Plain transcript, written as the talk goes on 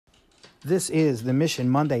This is the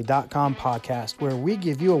MissionMonday.com podcast, where we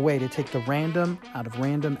give you a way to take the random out of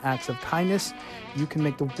random acts of kindness. You can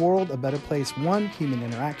make the world a better place, one human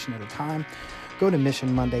interaction at a time. Go to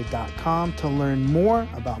MissionMonday.com to learn more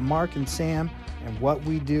about Mark and Sam and what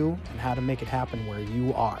we do and how to make it happen where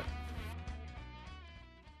you are.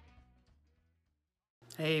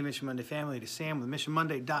 Hey, Mission Monday family, it is Sam with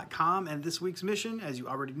MissionMonday.com, and this week's mission, as you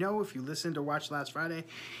already know if you listened or watched last Friday,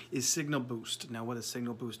 is Signal Boost. Now, what does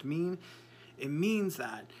Signal Boost mean? It means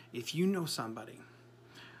that if you know somebody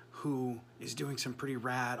who is doing some pretty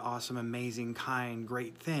rad, awesome, amazing, kind,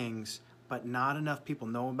 great things, but not enough people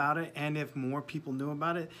know about it, and if more people knew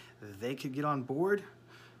about it, they could get on board.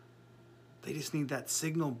 They just need that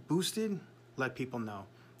signal boosted, let people know.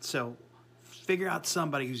 So figure out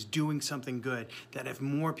somebody who's doing something good, that if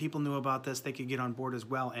more people knew about this, they could get on board as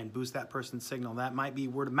well and boost that person's signal. That might be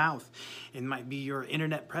word of mouth. It might be your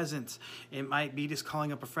internet presence. It might be just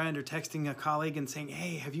calling up a friend or texting a colleague and saying,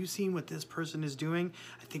 hey, have you seen what this person is doing?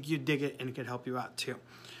 I think you'd dig it and it could help you out too.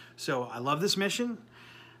 So I love this mission.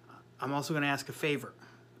 I'm also going to ask a favor.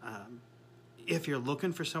 If you're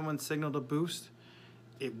looking for someone's signal to boost,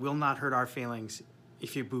 it will not hurt our feelings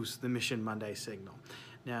if you boost the Mission Monday signal.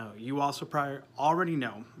 Now, you also probably already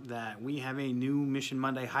know that we have a new Mission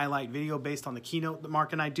Monday highlight video based on the keynote that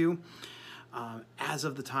Mark and I do. As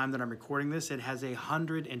of the time that I'm recording this, it has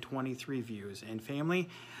 123 views. And family,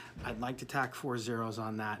 I'd like to tack 4 zeros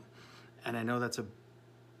on that. And I know that's a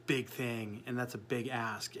big thing, and that's a big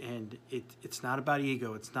ask. And it's not about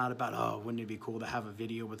ego. It's not about, oh, wouldn't it be cool to have a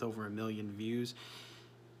video with over 1 million views?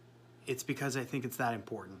 It's because I think it's that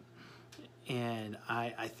important. And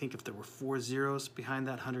I think if there were 4 zeros behind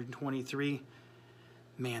that 123,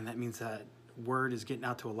 man, that means that word is getting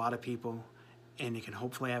out to a lot of people, and it can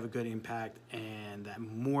hopefully have a good impact, and that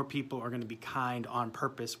more people are going to be kind on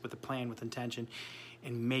purpose, with a plan, with intention,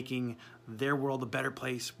 and making their world a better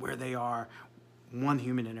place where they are, one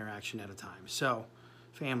human interaction at a time. So,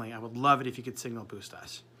 family, I would love it if you could signal boost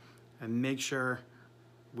us and make sure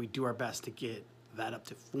we do our best to get that up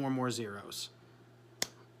to 4 more zeros.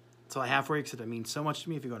 That's all I have for you, because it means so much to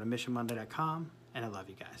me. If you go to missionmonday.com, and I love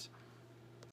you guys.